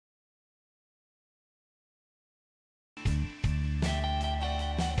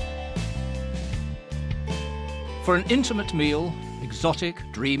For an intimate meal, exotic,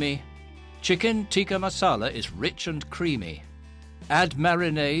 dreamy, chicken tikka masala is rich and creamy. Add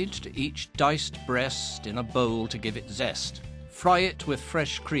marinade to each diced breast in a bowl to give it zest. Fry it with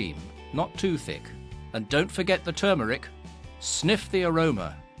fresh cream, not too thick. And don't forget the turmeric. Sniff the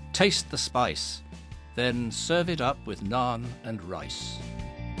aroma, taste the spice. Then serve it up with naan and rice.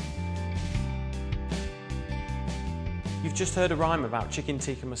 You've just heard a rhyme about chicken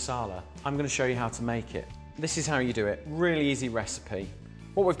tikka masala. I'm going to show you how to make it. This is how you do it. Really easy recipe.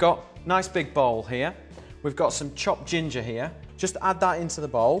 What we've got, nice big bowl here. We've got some chopped ginger here. Just add that into the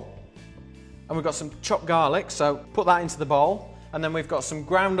bowl. And we've got some chopped garlic, so put that into the bowl. And then we've got some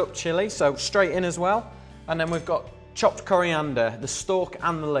ground up chilli, so straight in as well. And then we've got chopped coriander, the stalk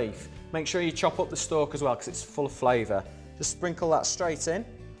and the leaf. Make sure you chop up the stalk as well because it's full of flavour. Just sprinkle that straight in.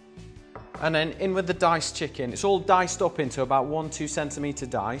 And then in with the diced chicken. It's all diced up into about 1-2 centimetre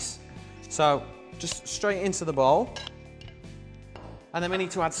dice. So just straight into the bowl. And then we need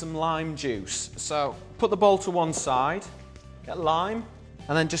to add some lime juice. So put the bowl to one side, get lime,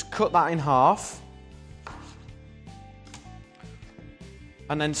 and then just cut that in half.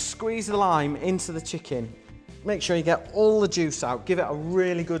 And then squeeze the lime into the chicken. Make sure you get all the juice out, give it a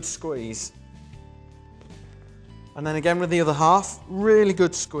really good squeeze. And then again with the other half, really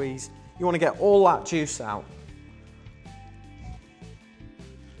good squeeze. You want to get all that juice out.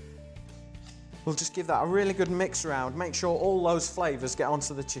 We'll just give that a really good mix around, make sure all those flavours get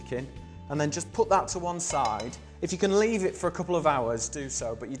onto the chicken, and then just put that to one side. If you can leave it for a couple of hours, do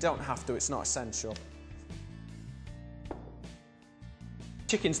so, but you don't have to, it's not essential.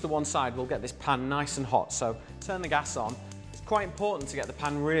 Chickens to one side, we'll get this pan nice and hot, so turn the gas on. It's quite important to get the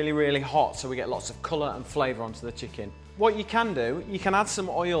pan really, really hot so we get lots of colour and flavour onto the chicken. What you can do, you can add some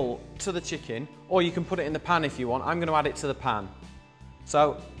oil to the chicken, or you can put it in the pan if you want. I'm going to add it to the pan.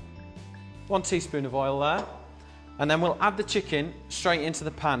 So 1 teaspoon of oil there, and then we'll add the chicken straight into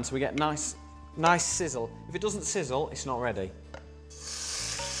the pan so we get nice sizzle. If it doesn't sizzle, it's not ready.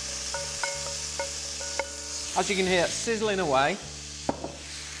 As you can hear, sizzling away.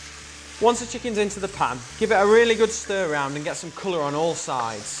 Once the chicken's into the pan, give it a really good stir around and get some colour on all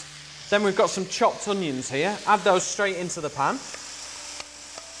sides. Then we've got some chopped onions here, add those straight into the pan.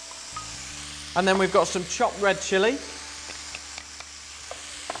 And then we've got some chopped red chilli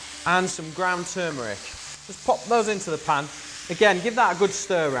and some ground turmeric. Just pop those into the pan. Again, give that a good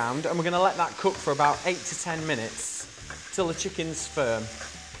stir around, and we're going to let that cook for about 8 to 10 minutes till the chicken's firm.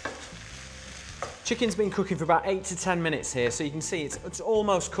 Chicken's been cooking for about 8 to 10 minutes here, so you can see it's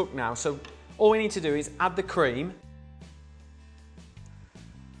almost cooked now. So all we need to do is add the cream.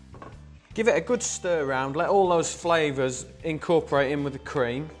 Give it a good stir around, let all those flavours incorporate in with the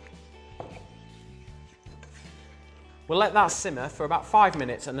cream. We'll let that simmer for about 5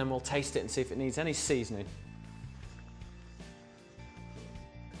 minutes and then we'll taste it and see if it needs any seasoning.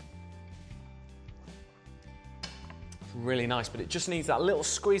 It's really nice, but it just needs that little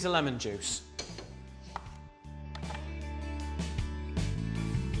squeeze of lemon juice.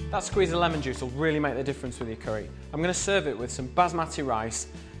 That squeeze of lemon juice will really make the difference with your curry. I'm going to serve it with some basmati rice,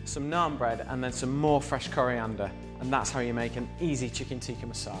 some naan bread, and then some more fresh coriander. And that's how you make an easy chicken tikka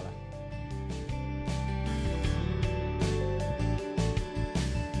masala.